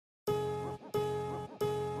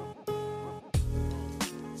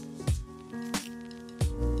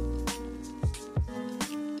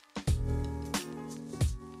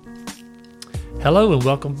Hello and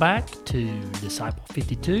welcome back to Disciple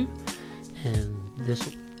 52, and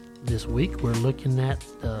this week we're looking at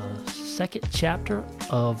the second chapter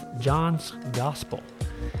of John's Gospel.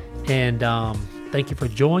 And thank you for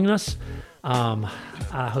joining us.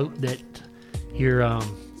 I hope that your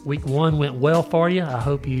week one went well for you. I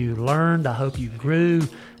hope you learned. I hope you grew.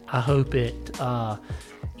 I hope it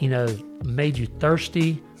made you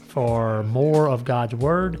thirsty for more of God's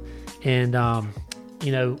Word. And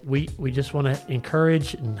we just want to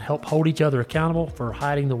encourage and help hold each other accountable for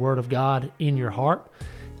hiding the Word of God in your heart.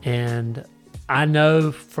 And I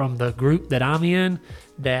know from the group that I'm in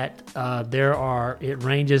that it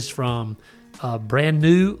ranges from brand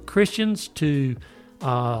new Christians to,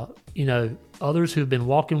 others who've been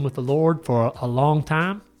walking with the Lord for a long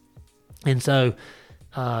time. And so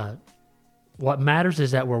what matters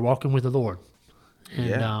is that we're walking with the Lord.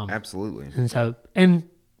 And, absolutely. And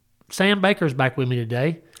Sam Baker's back with me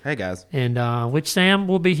today. Hey, guys. And which Sam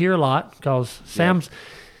will be here a lot because Sam's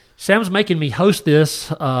making me host this,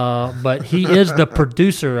 but he is the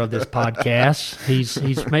producer of this podcast.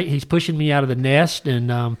 He's pushing me out of the nest,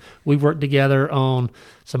 and we've worked together on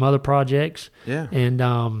some other projects. Yeah.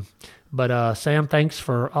 And but Sam, thanks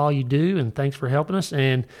for all you do, and thanks for helping us.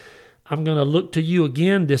 And I'm going to look to you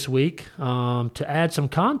again this week to add some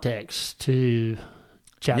context to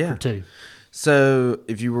chapter 2. So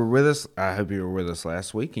if you were with us, I hope you were with us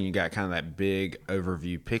last week, and you got kind of that big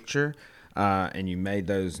overview picture, and you made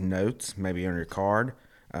those notes maybe on your card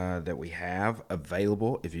that we have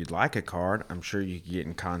available. If you'd like a card, I'm sure you can get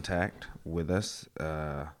in contact with us.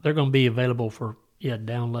 They're going to be available for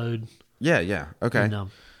download. Yeah. Okay. And,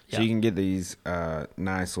 So you can get these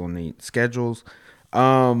nice little neat schedules.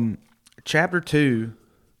 Chapter 2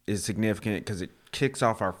 is significant because it kicks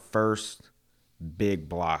off our first big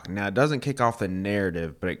block. Now, it doesn't kick off the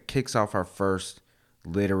narrative, but it kicks off our first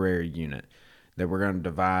literary unit that we're going to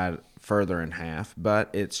divide further in half, but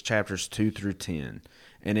it's chapters 2 through 10.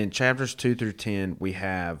 And in chapters 2 through 10, we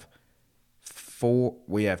have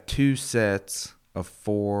two sets of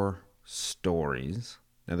 4 stories.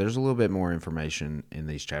 Now, there's a little bit more information in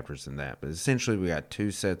these chapters than that, but essentially we got 2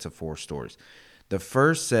 sets of 4 stories. The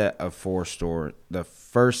first set of 4 stories,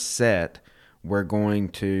 we're going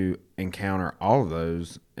to encounter all of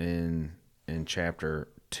those in chapter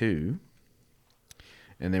 2.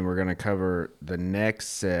 And then we're going to cover the next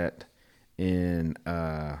set in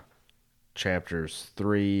chapters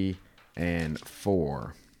 3 and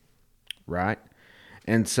 4. Right?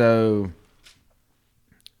 And so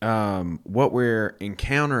what we're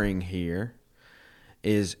encountering here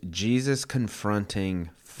is Jesus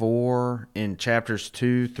confronting in chapters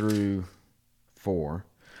 2 through 4.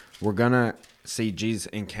 We're going to see Jesus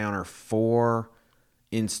encounter 4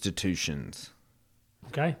 institutions.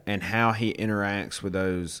 Okay. And how he interacts with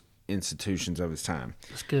those institutions of his time.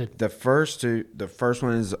 That's good. The first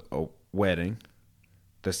one is a wedding.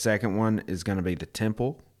 The second one is going to be the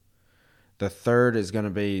temple. The third is going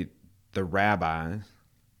to be the rabbis.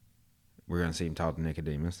 We're going to see him talk to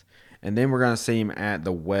Nicodemus. And then we're going to see him at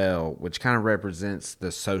the well, which kind of represents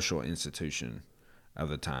the social institution of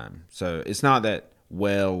the time. So it's not that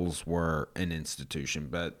wells were an institution,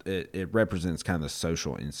 but it represents kind of the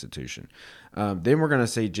social institution. Then we're going to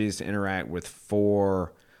see Jesus interact with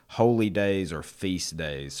 4 holy days or feast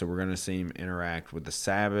days. So we're going to see him interact with the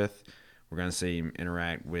Sabbath. We're going to see him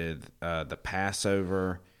interact with the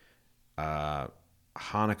Passover,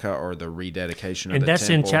 Hanukkah, or the rededication of the temple. And that's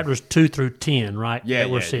in chapters 2 through 10, right? Yeah,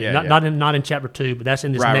 we're seeing. Yeah. Not in chapter 2, but that's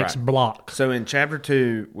in this next block. So in chapter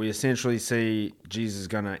 2, we essentially see Jesus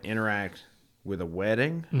going to interact with a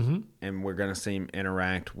wedding, and we're going to see him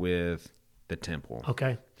interact with the temple.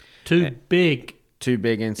 Okay. Two big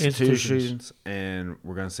institutions, and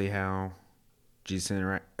we're going to see how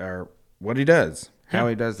Jesus or what he does, how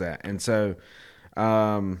he does that. And so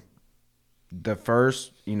the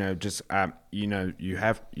first,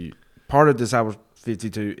 part of Disciple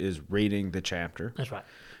 52 is reading the chapter. That's right.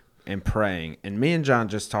 And praying. And me and John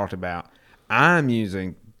just talked about, I'm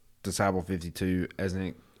using Disciple 52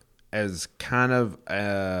 as kind of,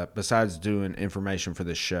 besides doing information for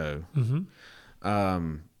the show,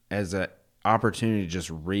 as an opportunity to just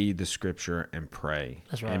read the scripture and pray.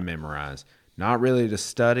 That's right. And memorize. Not really to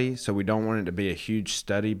study, so we don't want it to be a huge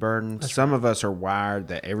study burden. That's Some of us are wired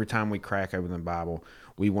that every time we crack open the Bible,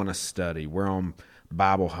 we want to study. We're on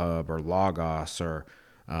Bible Hub or Logos or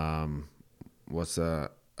what's the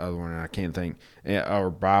other one I can't think, or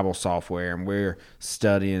Bible software, and we're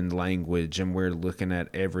studying language and we're looking at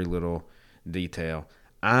every little detail.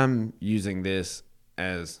 I'm using this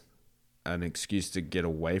as an excuse to get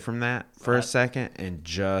away from that for a second and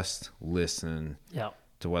just listen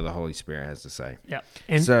to what the Holy Spirit has to say. Yeah.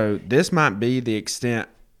 And so this might be the extent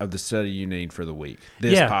of the study you need for the week,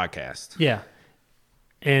 this podcast. Yeah.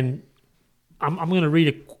 And I'm going to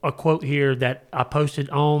read a quote here that I posted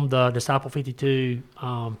on the Disciple 52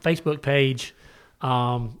 Facebook page,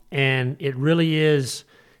 and it really is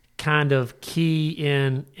kind of key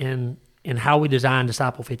in how we design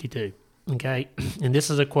Disciple 52. Okay, and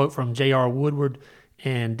this is a quote from J.R. Woodward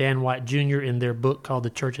and Dan White Jr. in their book called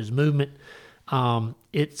The Church's Movement.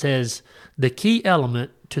 It says, "The key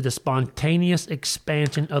element to the spontaneous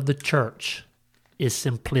expansion of the church is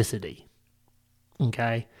simplicity."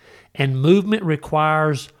 Okay, and movement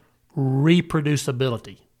requires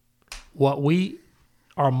reproducibility. What we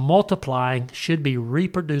are multiplying should be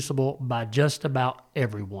reproducible by just about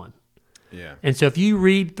everyone. Yeah. And so if you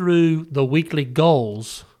read through the weekly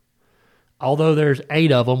goals, although there's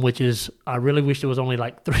 8 of them, which is, I really wish there was only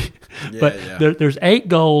like 3, but there's 8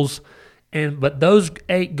 goals, but those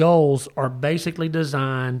 8 goals are basically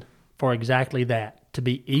designed for exactly that, to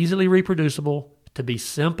be easily reproducible, to be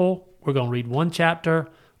simple. We're going to read 1 chapter,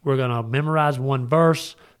 we're going to memorize 1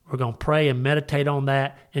 verse, we're going to pray and meditate on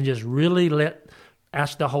that, and just really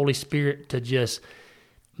ask the Holy Spirit to just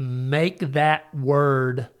make that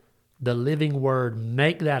word, the living word,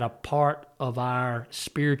 make that a part of our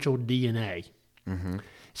spiritual DNA. Mm-hmm.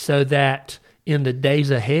 So that in the days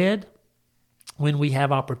ahead, when we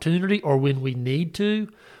have opportunity or when we need to,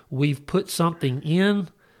 we've put something in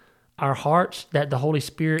our hearts that the Holy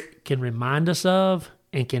Spirit can remind us of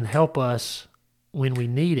and can help us when we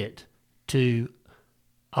need it to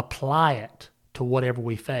apply it to whatever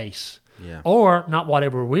we face. Yeah. Or not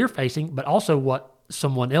whatever we're facing, but also what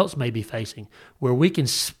someone else may be facing, where we can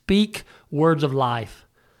speak words of life,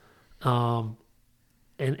 and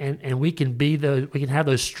we can have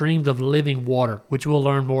those streams of living water, which we'll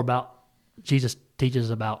learn more about. Jesus teaches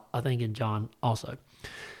about, I think, in John also,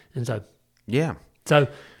 and so yeah. So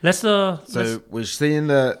let's we're seeing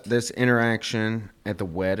this interaction at the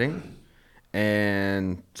wedding,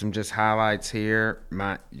 and some just highlights here.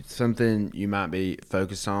 Something you might be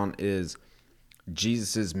focused on is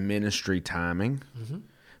Jesus' ministry timing. Mm-hmm.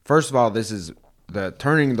 First of all, this is the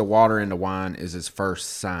turning the water into wine is his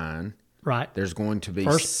first sign. Right. There's going to be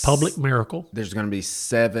first public miracle. There's going to be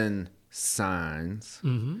 7 signs.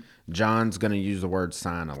 Mm-hmm. John's going to use the word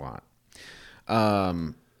sign a lot.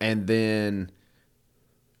 And then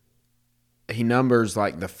he numbers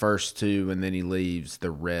like the first 2, and then he leaves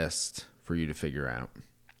the rest for you to figure out.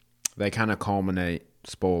 They kind of culminate,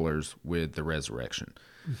 spoilers, with the resurrection.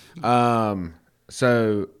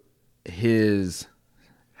 So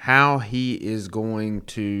how he is going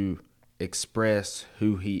to express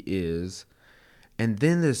who he is, and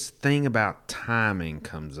then this thing about timing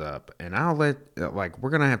comes up, and we're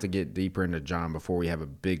gonna have to get deeper into John before we have a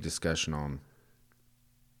big discussion on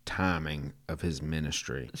timing of his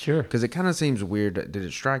ministry. Sure. Because it kind of seems weird. Did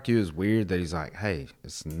it strike you as weird that he's like, hey,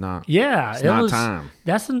 it's not time.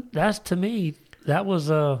 That's to me, that was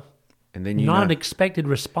a not an expected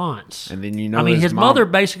response. And then his mother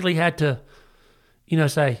basically had to,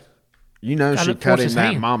 say, she cut him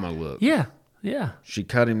that mama look. Yeah, yeah. She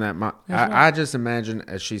cut him that mama. I just imagine,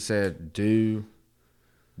 as she said, do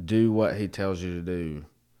what he tells you to do.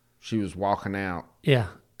 She was walking out. Yeah.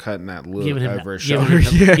 Cutting that look over his shoulder.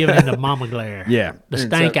 Giving him the mama glare. Yeah. The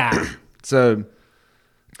stank eye. So,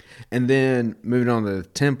 and then moving on to the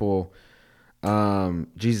temple,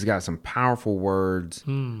 Jesus got some powerful words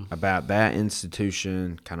about that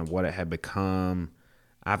institution, kind of what it had become.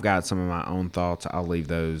 I've got some of my own thoughts. I'll leave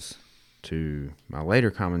those to my later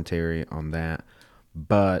commentary on that.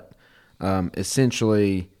 But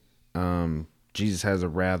essentially, Jesus has a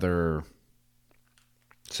rather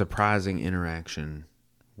surprising interaction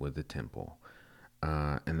with the temple,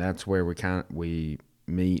 and that's where we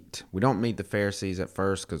meet. We don't meet the Pharisees at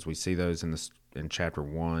first because we see those in chapter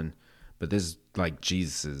 1, but this is like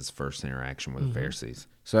Jesus's first interaction with the Pharisees.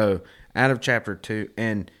 So out of chapter 2,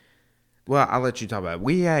 and well, I'll let you talk about it.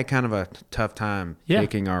 We had kind of a tough time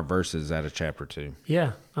picking our verses out of chapter 2.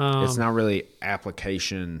 Yeah, it's not really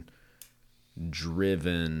application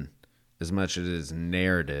driven as much as it is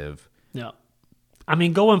narrative. No. I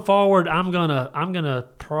mean, going forward, I'm gonna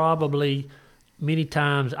probably many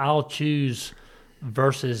times I'll choose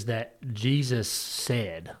verses that Jesus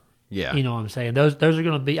said. Yeah, you know what I'm saying. Those are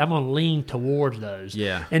gonna be. I'm gonna lean towards those.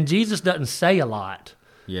 Yeah, and Jesus doesn't say a lot.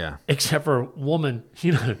 Yeah, except for woman.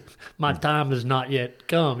 My time has not yet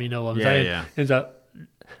come. You know what I'm saying. Yeah, and so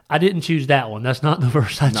I didn't choose that one. That's not the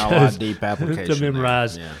verse I chose. Not a lot of deep application to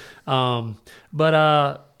memorize. Yeah. But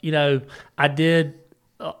I did.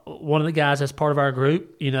 One of the guys that's part of our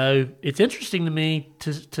group, it's interesting to me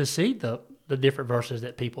to see the the different verses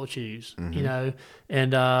that people choose, you know.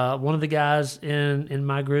 And one of the guys in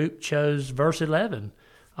my group chose verse 11,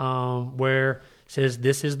 where it says,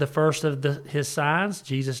 "This is the first of his signs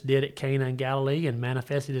Jesus did at Cana in Galilee and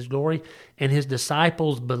manifested his glory, and his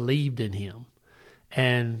disciples believed in him."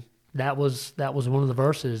 And that was one of the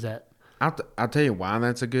verses that I'll tell you why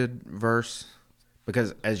that's a good verse,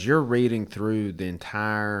 because as you're reading through the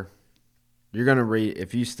entire, you're going to read,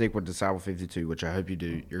 if you stick with Disciple 52, which I hope you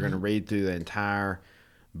do, you're going to read through the entire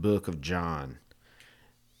book of John.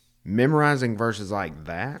 Memorizing verses like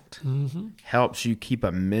that helps you keep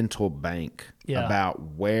a mental bank about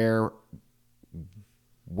where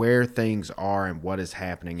things are and what is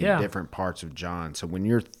happening in different parts of John. So when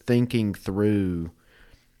you're thinking through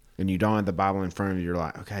and you don't have the Bible in front of you, you're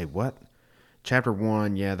like, okay, what? Chapter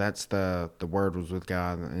 1, that's the Word was with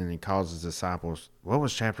God and he calls his disciples. What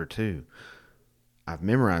was chapter 2? I've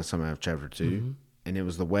memorized some of chapter 2, and it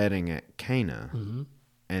was the wedding at Cana.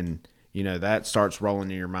 And, that starts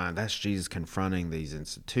rolling in your mind. That's Jesus confronting these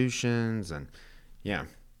institutions. And,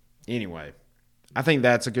 anyway, I think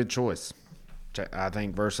that's a good choice. I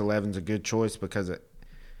think verse 11 is a good choice because it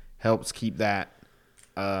helps keep that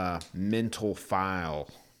mental file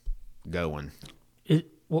going.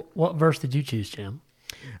 What verse did you choose, Cham?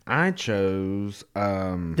 I chose...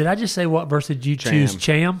 did I just say what verse did you choose,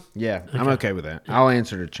 Cham? Yeah, okay. I'm okay with that. I'll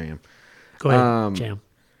answer to Cham. Go ahead, Cham.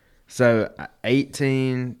 So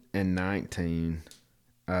 18 and 19,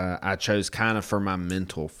 I chose kind of for my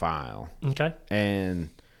mental file. Okay. And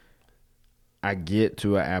I get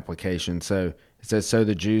to an application. So it says, "So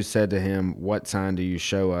the Jews said to him, 'What sign do you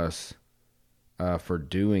show us for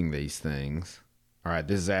doing these things?'" All right,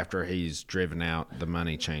 this is after he's driven out the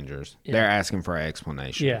money changers. Yeah. They're asking for an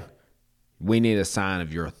explanation. Yeah. We need a sign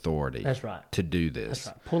of your authority. That's right. To do this.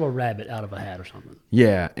 That's right. Pull a rabbit out of a hat or something.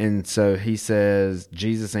 Yeah, and so he says,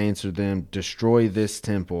 Jesus answered them, "Destroy this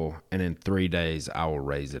temple, and in 3 days I will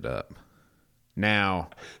raise it up."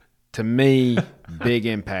 Now, to me, big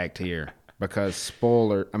impact here, because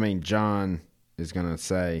John is going to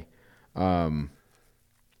say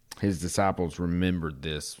his disciples remembered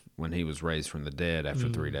this when he was raised from the dead after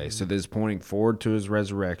 3 days. So this is pointing forward to his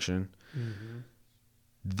resurrection.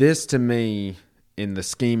 This, to me, in the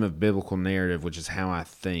scheme of biblical narrative, which is how I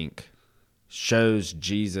think, shows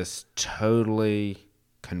Jesus totally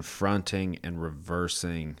confronting and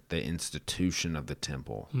reversing the institution of the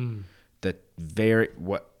temple.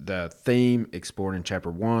 The theme explored in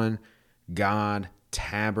chapter 1, God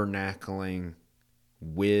tabernacling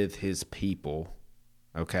with his people.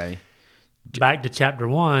 Okay. Back to chapter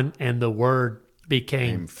 1, and the Word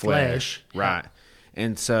became flesh. Right.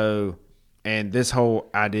 And so, and this whole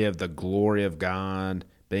idea of the glory of God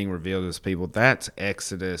being revealed to his people, that's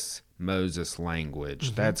Exodus, Moses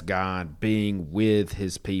language. That's God being with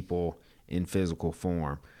his people in physical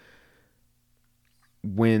form.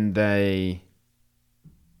 When they,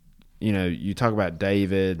 you talk about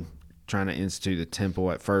David trying to institute the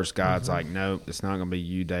temple. At first, God's like, "Nope, it's not going to be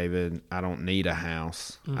you, David. I don't need a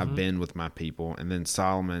house. I've been with my people." And then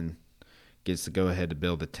Solomon gets to go ahead to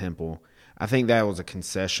build the temple. I think that was a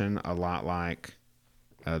concession, a lot like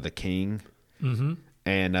the king.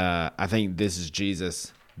 And I think this is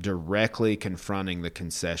Jesus directly confronting the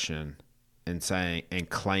concession and saying and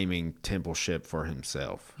claiming templeship for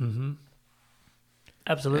himself.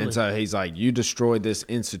 Absolutely. And so he's like, "You destroyed this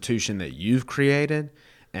institution that you've created,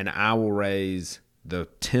 and I will raise the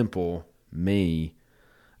temple, me,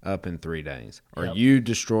 up in 3 days." Or you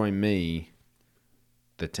destroy me,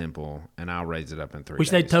 the temple, and I'll raise it up in 3 days. Which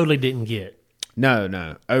they totally didn't get.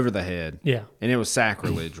 No, over the head. Yeah. And it was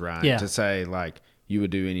sacrilege, right? Yeah. To say, like, you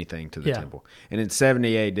would do anything to the temple. And in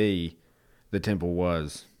 70 AD, the temple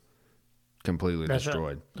was completely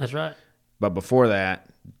destroyed. Right. That's right. But before that,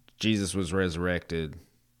 Jesus was resurrected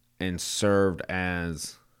and served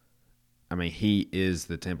as... he is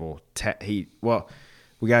the temple.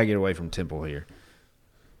 We got to get away from temple here.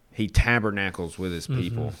 He tabernacles with his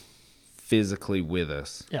people, physically with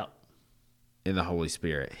us. Yeah. In the Holy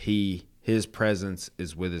Spirit. His presence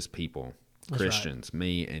is with his people, That's Christians, right.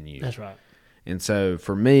 Me and you. That's right. And so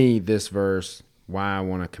for me, this verse, why I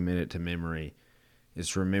want to commit it to memory, is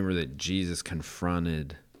to remember that Jesus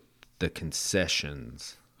confronted the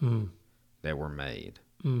concessions that were made.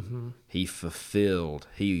 He fulfilled,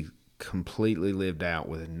 he completely lived out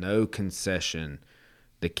with no concession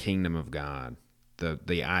the kingdom of God,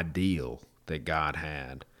 the ideal that God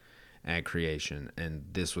had at creation. And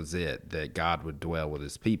this was it, that God would dwell with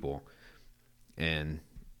his people. And,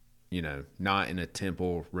 not in a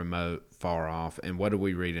temple, remote, far off. And what do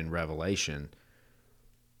we read in Revelation?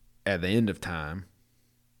 At the end of time,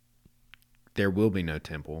 there will be no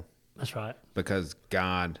temple. That's right. Because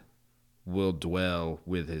God will dwell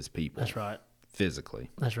with his people. That's right. Physically.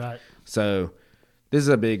 That's right. So this is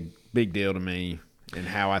a big deal to me and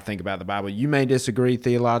how I think about the Bible. You may disagree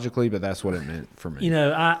theologically, but that's what it meant for me. You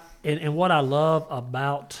know, and what I love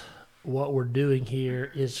about what we're doing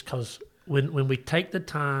here is because when we take the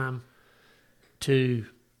time to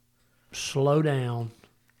slow down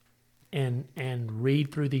and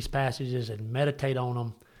read through these passages and meditate on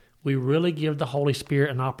them, we really give the Holy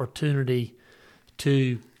Spirit an opportunity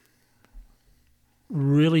to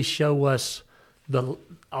really show us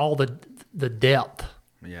all the depth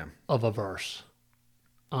of a verse,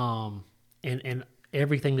 and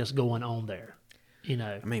everything that's going on there. You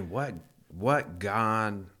know, I mean, what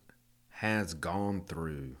God has gone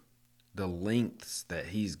through, the lengths that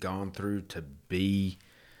he's gone through to be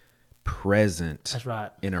present. That's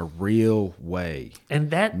right. In a real way.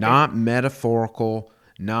 And that not metaphorical,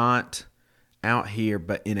 not out here,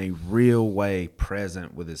 but in a real way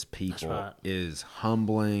present with his people. That's right. Is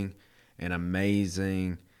humbling and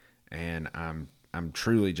amazing, and I'm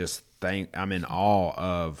truly just I'm in awe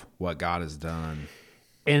of what God has done.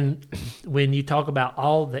 And when you talk about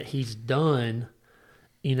all that he's done,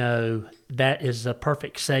 you know, that is a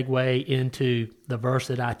perfect segue into the verse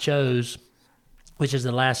that I chose, which is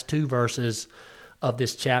the last two verses of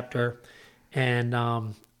this chapter. And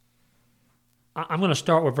I'm going to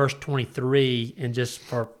start with verse 23, and just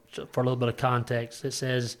for a little bit of context, it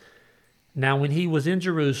says, "Now when he was in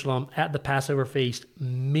Jerusalem at the Passover feast,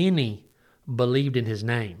 many believed in his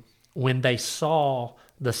name when they saw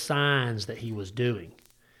the signs that he was doing.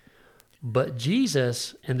 But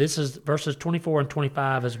Jesus," and this is verses 24 and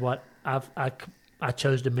 25 is what I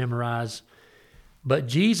chose to memorize, "But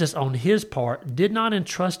Jesus on his part did not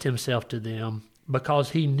entrust himself to them,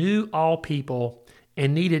 because he knew all people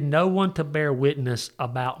and needed no one to bear witness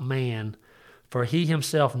about man, for he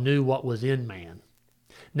himself knew what was in man."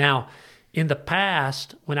 Now, in the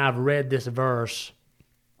past, when I've read this verse,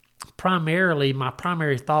 my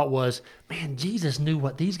primary thought was, man, Jesus knew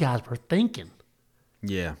what these guys were thinking.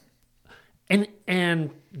 Yeah.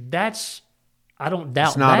 And that's, I don't doubt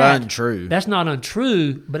it's not that. Untrue. That's not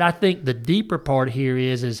untrue, but I think the deeper part here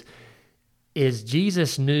is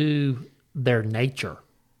Jesus knew their nature.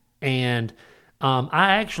 And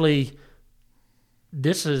I actually,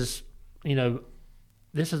 this is a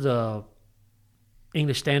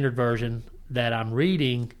English Standard Version that I'm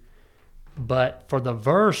reading, but for the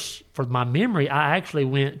verse, for my memory, I actually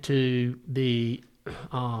went to the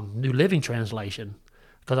New Living Translation,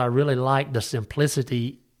 because I really like the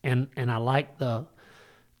simplicity and I like the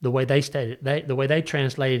way they stated it. The way they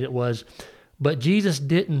translated it was, "But Jesus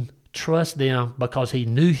didn't trust them because he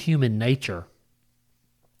knew human nature.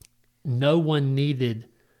 No one need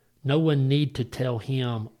to tell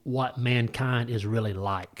him what mankind is really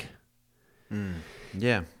like."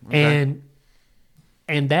 Yeah. Okay.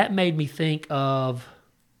 And that made me think of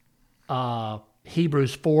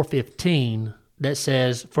Hebrews 4:15 that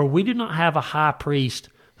says, "For we do not have a high priest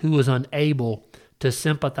who is unable to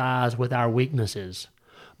sympathize with our weaknesses,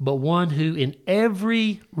 but one who in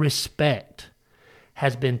every respect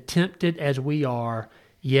has been tempted as we are,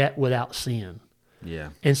 yet without sin." Yeah.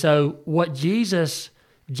 And so what Jesus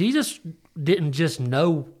didn't just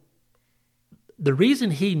know. The reason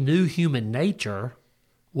he knew human nature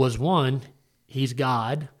was, one, he's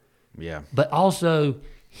God. Yeah. But also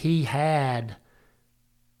he had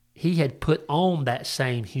put on that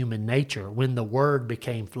same human nature when the Word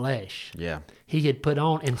became flesh. Yeah. He had put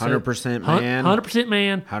on, and 100% man. 100%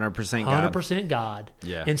 man. 100% God. 100% God.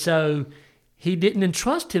 Yeah. And so he didn't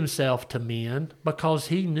entrust himself to men, because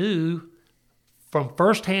he knew from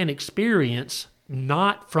firsthand experience,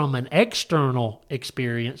 not from an external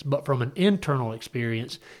experience, but from an internal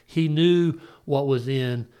experience, he knew what was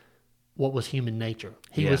human nature.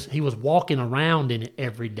 He was walking around in it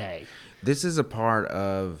every day. This is a part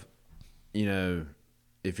of,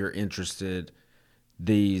 if you're interested,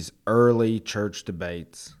 these early church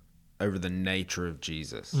debates over the nature of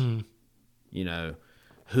Jesus.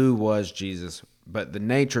 Who was Jesus? But the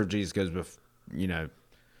nature of Jesus goes with,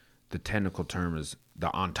 the technical term is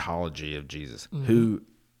the ontology of Jesus.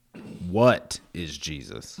 What is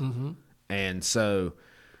Jesus? And so,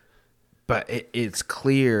 but it's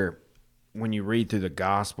clear when you read through the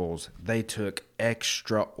Gospels, they took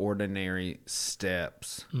extraordinary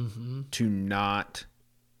steps to not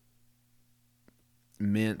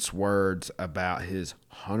mince words about his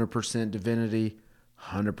 100% divinity,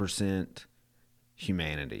 100%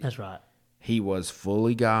 humanity. That's right. He was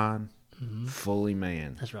fully God, fully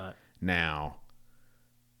man. That's right. Now,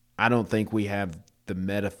 I don't think we have the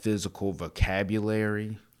metaphysical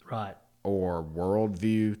vocabulary right or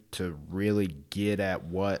worldview to really get at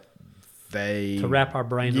what to wrap our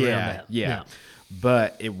brain around that. Yeah.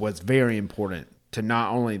 But it was very important to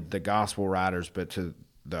not only the gospel writers, but to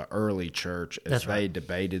the early church as they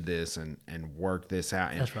debated this and worked this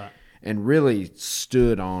out. And, That's right. And really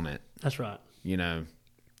stood on it. That's right. You know,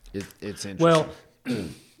 it's interesting. Well,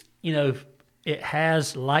 you know, it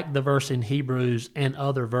has, like the verse in Hebrews and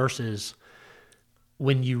other verses,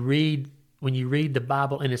 when you read the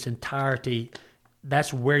Bible in its entirety,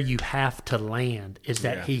 that's where you have to land, is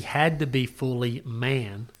that he had to be fully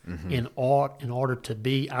man in order to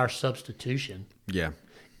be our substitution. Yeah.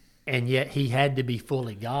 And yet he had to be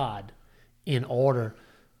fully God in order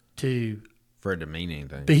to for it to mean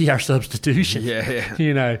anything. Be our substitution. Yeah.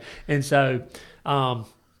 You know. And so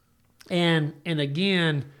and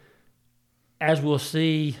again, as we'll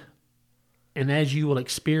see and as you will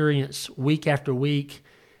experience week after week,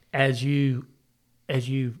 as you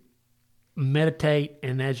meditate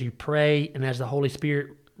and as you pray and as the Holy Spirit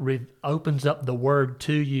opens up the Word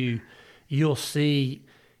to you, you'll see,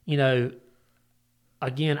 you know,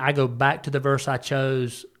 again, I go back to the verse I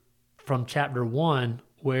chose from chapter 1,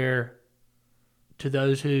 where to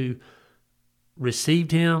those who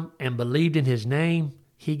received him and believed in his name,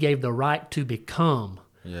 he gave the right to become.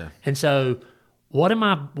 Yeah. And so what am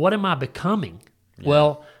I becoming? Yeah.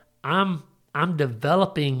 Well, I'm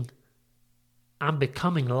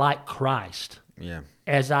becoming like Christ. Yeah.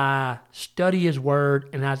 As I study his word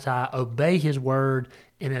and as I obey his word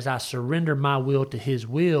and as I surrender my will to his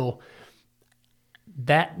will,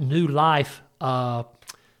 that new life, 2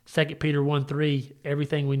 Peter 1:3,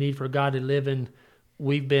 everything we need for God to live in,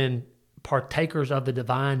 we've been partakers of the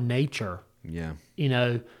divine nature. Yeah. You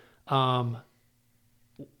know,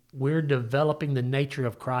 we're developing the nature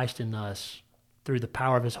of Christ in us through the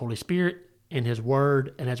power of his Holy Spirit and his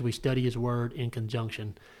word, and as we study his word in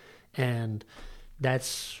conjunction. And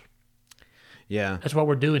that's what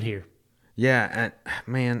we're doing here. Yeah, and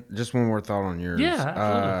man, just one more thought on yours. Yeah,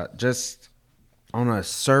 absolutely. Just on a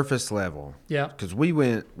surface level. Yeah. Because we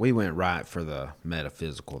went right for the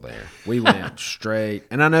metaphysical there. We went straight,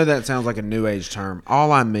 and I know that sounds like a new age term.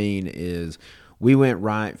 All I mean is we went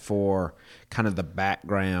right for kind of the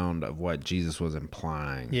background of what Jesus was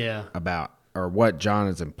implying about, or what John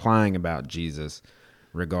is implying about Jesus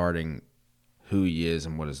regarding who he is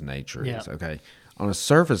and what his nature is. Okay. On a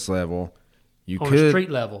surface level, on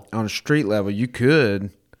a street level, you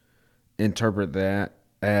could interpret that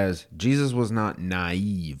as Jesus was not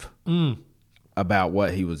naive about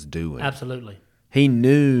what he was doing. Absolutely. He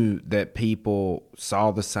knew that people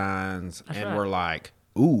saw the signs were like,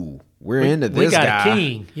 ooh, we're into this guy. We got a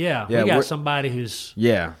king. Yeah, we got somebody who's...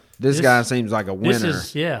 Yeah, this guy seems like a winner.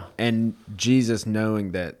 Yeah. And Jesus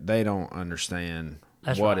knowing that they don't understand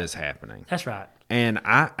what is happening. That's right. And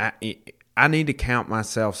I need to count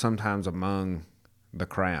myself sometimes among the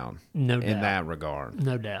crowd in that regard.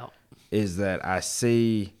 No doubt. Is that I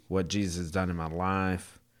see what Jesus has done in my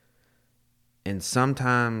life, and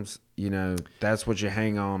sometimes, you know, that's what you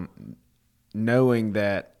hang on, knowing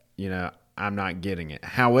that, you know, I'm not getting it.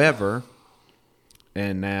 However,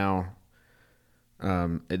 and now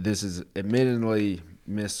this is admittedly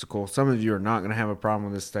mystical. Some of you are not going to have a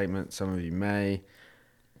problem with this statement. Some of you may.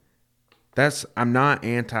 I'm not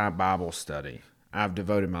anti-Bible study. I've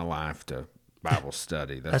devoted my life to Bible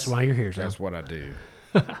study. That's why you're here, sir. That's what I do.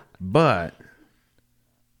 But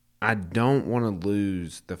I don't want to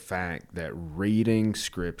lose the fact that reading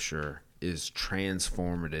Scripture is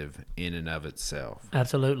transformative in and of itself.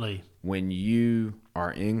 Absolutely. When you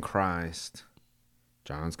are in Christ,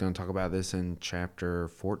 John's going to talk about this in chapter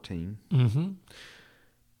 14. Mm-hmm.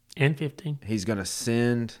 And 15. He's going to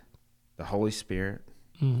send the Holy Spirit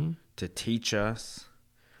to teach us.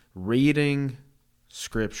 Reading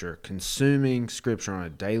Scripture, consuming Scripture on a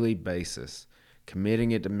daily basis,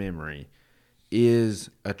 committing it to memory, is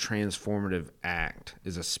a transformative act,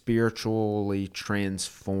 is a spiritually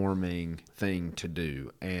transforming thing to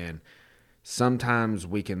do. And sometimes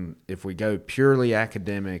we can, if we go purely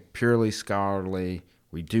academic, purely scholarly,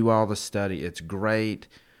 we do all the study, it's great.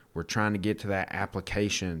 We're trying to get to that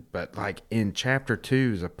application. But like in chapter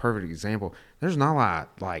 2 is a perfect example. There's not a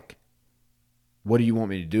lot like, what do you want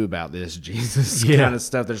me to do about this, Jesus? Kind of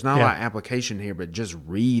stuff. There's not a lot of application here, but just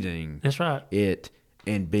reading it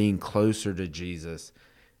and being closer to Jesus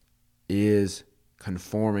is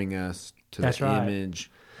conforming us to the image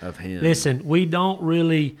of him. Listen, we don't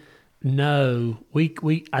really know.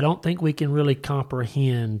 I don't think we can really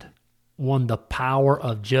comprehend the power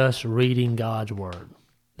of just reading God's word.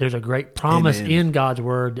 There's a great promise in God's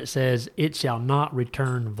word that says it shall not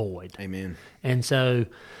return void. Amen. And so,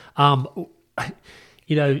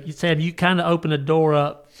 Sam, you kind of open a door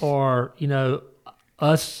up for,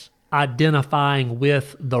 us identifying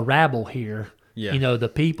with the rabble here, Yeah. The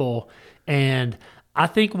people. And I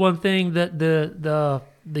think one thing that the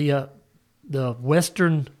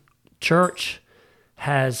Western church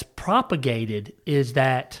has propagated is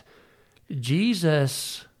that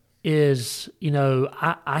Jesus is,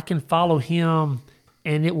 I can follow him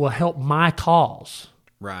and it will help my cause.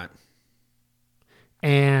 Right.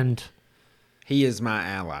 And he is my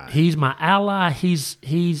ally. He's my ally. He's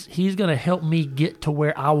going to help me get to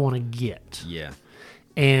where I want to get. Yeah.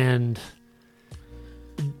 And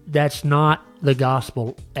that's not the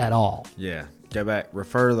gospel at all. Yeah. Go back,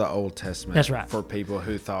 refer to the Old Testament. That's right. For people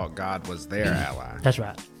who thought God was their ally. That's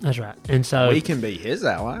right. And so we can be his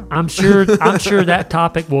ally. I'm sure that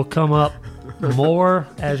topic will come up more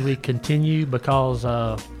as we continue because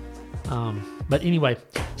but anyway,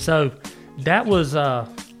 so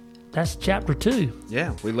that's chapter 2.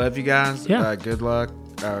 Yeah, we love you guys. Yeah. Good luck.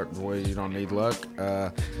 Well, you don't need luck.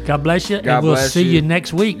 God bless you, God and we'll bless see you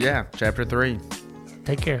next week. Yeah, chapter 3.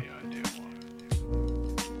 Take care.